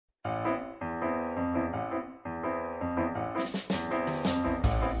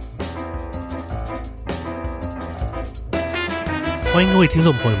欢迎各位听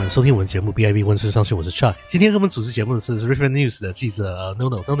众朋友们收听我们节目 BIB 温顺上去，我是 Chuck。今天跟我们主持节目的是 Richmond News 的记者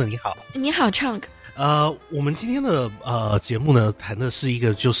NoNo 你好。你好 Chuck。我们今天的节目呢谈的是一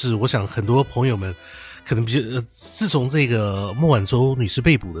个，就是我想很多朋友们可能自从这个孟晚舟女士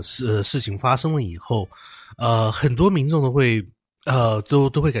被捕的事情发生了以后，很多民众都会都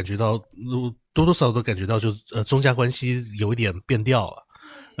会感觉到多多少少都感觉到中加关系有一点变调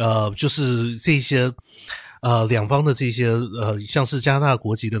了。就是这些两方的这些像是加拿大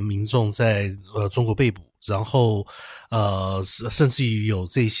国籍的民众在中国被捕，然后甚至于有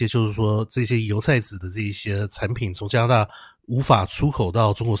这些就是说这些油菜籽的这些产品从加拿大无法出口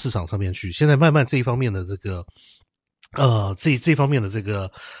到中国市场上面去。现在慢慢这一方面的这个这方面的这个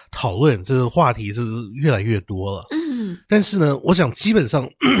讨论，这个话题是越来越多了。但是呢，我想基本上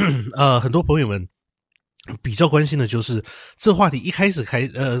很多朋友们比较关心的就是这话题一开始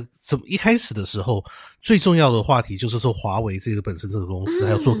的时候，最重要的话题就是说华为这个本身这个公司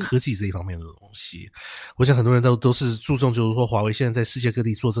还有做科技这一方面的东西。我想很多人都是注重就是说华为现在在世界各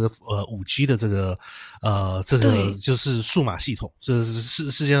地做这个5G 的这个就是数码系统，这是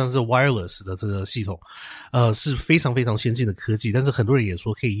世界上这 wireless 的这个系统是非常非常先进的科技，但是很多人也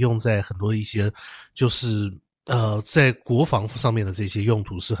说可以用在很多一些就是在国防上面的这些用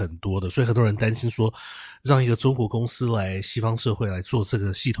途是很多的，所以很多人担心说让一个中国公司来西方社会来做这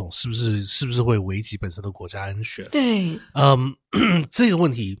个系统是不是会危及本身的国家安全。对，这个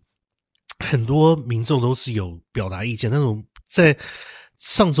问题很多民众都是有表达意见，但是在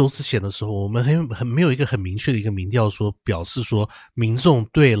上周之前的时候，我们没有一个很明确的一个民调表示说民众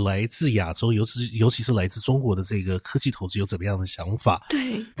对来自亚洲尤其是来自中国的这个科技投资有怎么样的想法。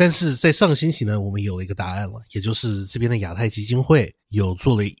对，但是在上个星期呢，我们有了一个答案了，也就是这边的亚太基金会有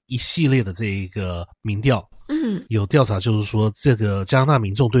做了一系列的这一个民调。有调查就是说这个加拿大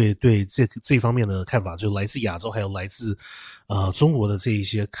民众对这方面的看法，就来自亚洲还有来自中国的这一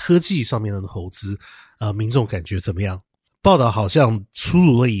些科技上面的投资民众感觉怎么样。报道好像出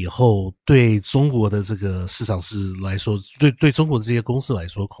炉了以后，对中国的这个市场来说，对中国的这些公司来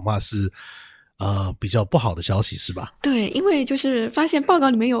说，恐怕是比较不好的消息，是吧？对，因为就是发现报告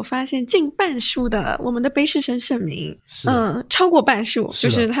里面有发现近半数的我们的卑诗省省民，超过半数，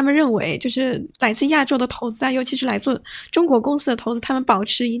就是他们认为就是来自亚洲的投资啊，尤其是来自中国公司的投资，他们保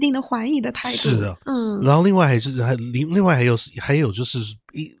持一定的怀疑的态度。是的，然后另外还有就是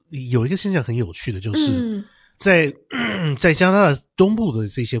有一个现象很有趣的，就是在加拿大东部的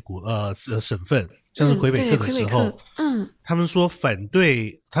这些省份，像是魁北克的时候，他们说反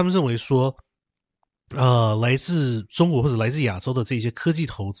对，他们认为说来自中国或者来自亚洲的这些科技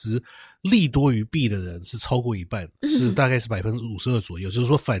投资利多于弊的人是超过一半，是大概是 52% 左右，就是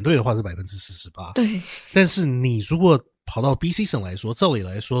说反对的话是 48%。 对，但是你如果跑到 BC 省来说，照理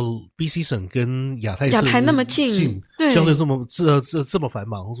来说 BC 省跟亚太那么近，相对这么繁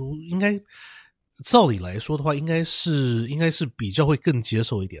忙，应该照理来说的话应该是比较会更接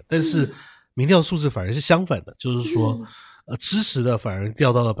受一点，但是民调数字反而是相反的，就是说支持的反而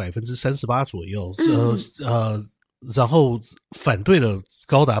掉到了 38% 左右，然后反对的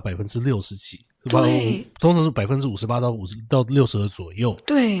高达60%几，通常是 58% 到60%左右。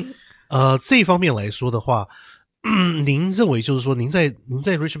对，这一方面来说的话，您认为就是说您在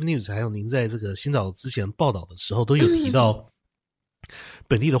Richmond News 还有您在这个新岛之前报道的时候都有提到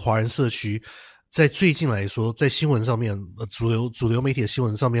本地的华人社区在最近来说，在新闻上面主流媒体的新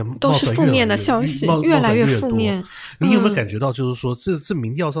闻上面都是负面的消息，越来越负面。你有没有感觉到就是说这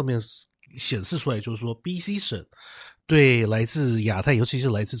民调上面显示出来，就是说 BC 省对来自亚太尤其是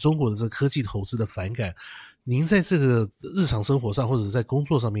来自中国的这个科技投资的反感，您在这个日常生活上或者在工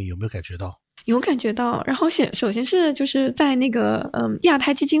作上面有没有感觉到？有感觉到，然后首先是就是在那个亚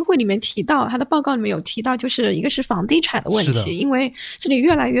太基金会里面提到，他的报告里面有提到，就是一个是房地产的问题，因为这里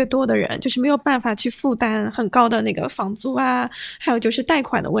越来越多的人就是没有办法去负担很高的那个房租啊，还有就是贷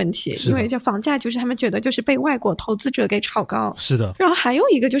款的问题，因为就房价就是他们觉得就是被外国投资者给炒高。是的。然后还有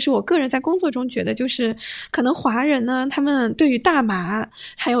一个就是我个人在工作中觉得，就是可能华人呢，他们对于大麻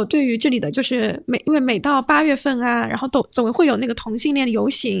还有对于这里的就是因为每到8月份啊，然后总会有那个同性恋游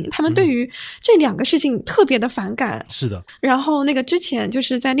行，他们对于这两个事情特别的反感。是的。然后那个之前就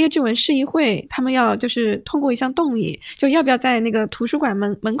是在列治文市议会，他们要就是通过一项动议，就要不要在那个图书馆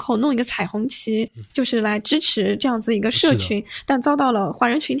门口弄一个彩虹旗，就是来支持这样子一个社群，但遭到了华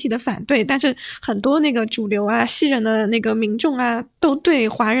人群体的反对。但是很多那个主流啊西人的那个民众啊都对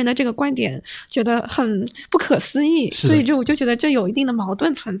华人的这个观点觉得很不可思议，所以我就觉得这有一定的矛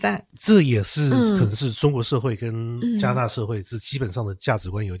盾存在。这也是可能是中国社会跟加拿大社会这基本上的价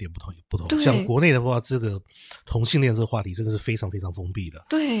值观有点不同像国内的话，这个同性恋这个话题真的是非常非常封闭的。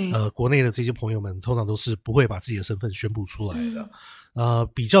对，国内的这些朋友们通常都是不会把自己的身份宣布出来的。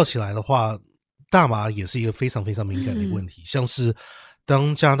比较起来的话，大麻也是一个非常非常敏感的一个问题。像是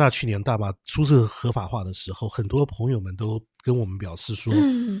当加拿大去年大麻出这个合法化的时候，很多朋友们都跟我们表示说，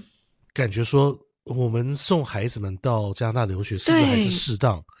感觉说我们送孩子们到加拿大留学是不是还是适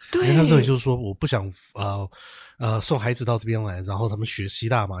当？因为他们认为就是说，我不想送孩子到这边来，然后他们学吸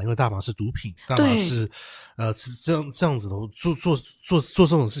大麻，因为大麻是毒品，大麻是这样子的做这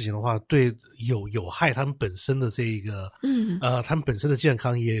种事情的话，对有害他们本身的这个他们本身的健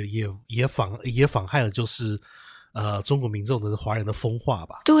康也妨害了就是中国民众的华人的风化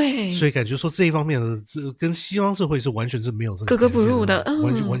吧。对，所以感觉说这一方面的跟西方社会是完全是没有这个格格不入的，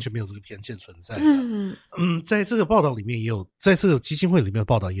完全没有这个偏见存在的。在这个报道里面也有，在这个基金会里面的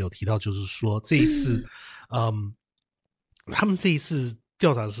报道也有提到，就是说这一次他们这一次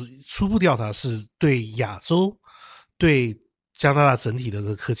调查是初步调查是对亚洲对加拿大整体的这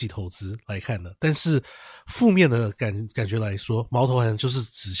个科技投资来看的，但是负面的感觉来说，矛头好像就是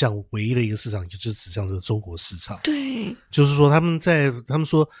指向唯一的一个市场，也就是指向这个中国市场。对，就是说他们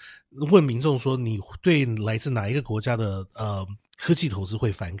说问民众说，你对来自哪一个国家的科技投资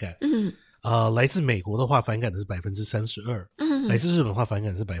会反感？来自美国的话反感的是 32%， 来自日本的话反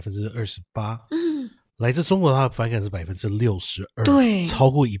感是 28%，来自中国的话反感是 62%， 对，超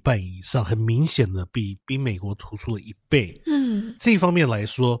过一半以上，很明显的比美国突出了1倍。这一方面来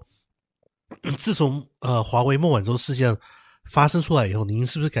说，自从华为孟晚舟事件发生出来以后，您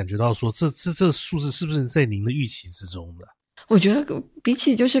是不是感觉到说这数字是不是在您的预期之中的？我觉得比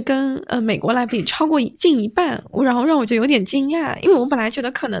起就是跟美国来比，超过近一半，然后让我觉得有点惊讶，因为我本来觉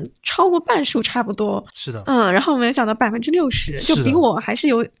得可能超过半数差不多。是的，然后没有想到60%，就比我还是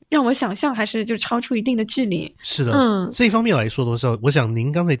有让我想象还是就超出一定的距离。是的，这一方面来说的话，我想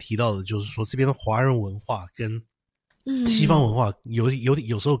您刚才提到的就是说这边的华人文化跟西方文化有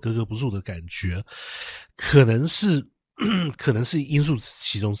时候格格不入的感觉，可能是因素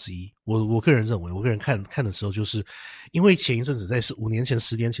其中之一。我个人认为，我个人看的时候，就是因为前一阵子在5年前、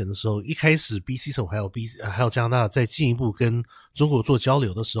10年前的时候，一开始 BC 省还有加拿大在进一步跟中国做交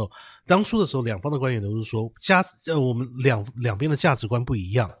流的时候，当初的时候两方的官员都是说我们两边的价值观不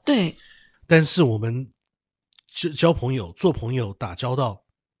一样，对，但是我们交朋友、做朋友、打交道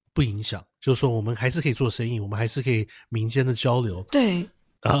不影响，就是说我们还是可以做生意，我们还是可以民间的交流。对，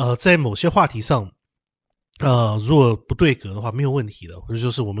在某些话题上如果不对格的话没有问题的，或者就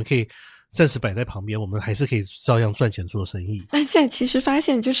是我们可以暂时摆在旁边，我们还是可以照样赚钱做生意。但现在其实发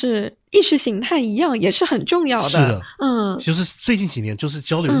现就是意识形态一样也是很重要的。是的，就是最近几年就是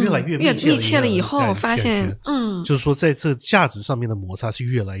交流越来越密切了以后，发现就是说在这价值上面的摩擦是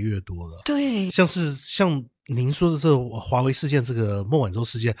越来越多的。对，像您说的这个华为事件，这个孟晚舟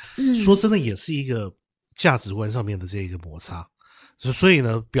事件，说真的也是一个价值观上面的这个摩擦。所以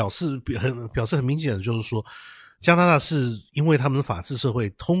呢，表示很明显的就是说，加拿大是因为他们的法治社会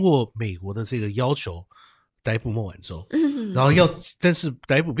通过美国的这个要求逮捕孟晚舟，然后但是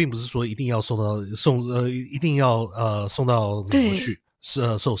逮捕并不是说一定要送到美国去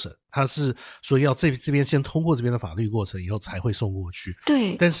受审，他是说要这边先通过这边的法律过程以后才会送过去。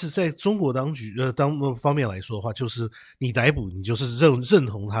对，但是在中国当方面来说的话，就是你逮捕你就是认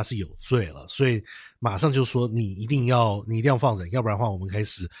同他是有罪了，所以马上就说你一定要放人，要不然的话我们开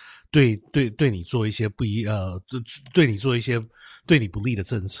始对你做一些对你做一些对你不利的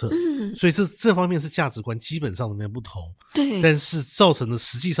政策。所以这方面是价值观基本上的不同。对，但是造成的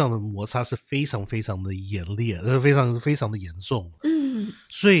实际上的摩擦是非常非常的严烈，非常非常的严重。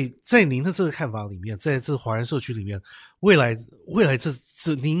所以在您的这个看法里面，在这华人社区里面，未来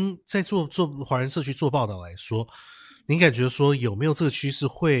您在做华人社区做报道来说，您感觉说有没有这个趋势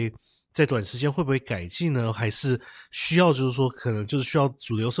会在短时间会不会改进呢？还是需要就是说可能就是需要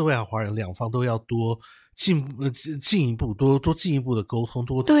主流社会和华人两方都要多进一步的沟通，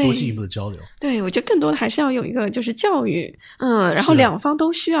多进一步的交流。对，我觉得更多的还是要有一个就是教育，然后两方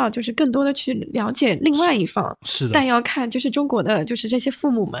都需要就是更多的去了解另外一方。是的，但要看就是中国的就是这些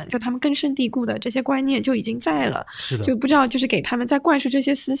父母们，就他们根深蒂固的这些观念就已经在了。是的，就不知道就是给他们再灌输这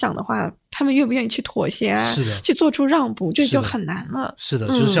些思想的话，他们愿不愿意去妥协啊？是的，去做出让步，这就很难了。是的，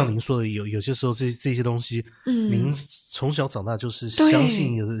就是像您说的，有些时候这些东西，您从小长大就是相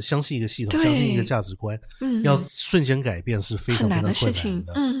信一个系统，相信一个价值观。要瞬间改变是非常非常困难的事情。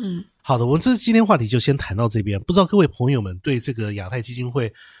好的，我们今天话题就先谈到这边。不知道各位朋友们对这个亚太基金会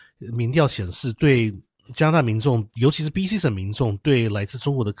民调显示，对加拿大民众，尤其是 BC 省民众对来自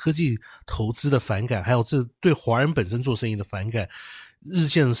中国的科技投资的反感，还有这对华人本身做生意的反感，日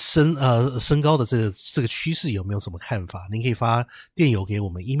渐升高的这个趋势有没有什么看法？您可以发电邮给我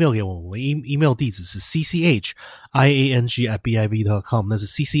们 ，email 给我们，email 地址是 cchiang@biv.com， 那是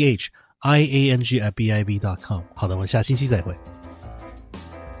cchiang@biv.com。好的，我们下星期再会。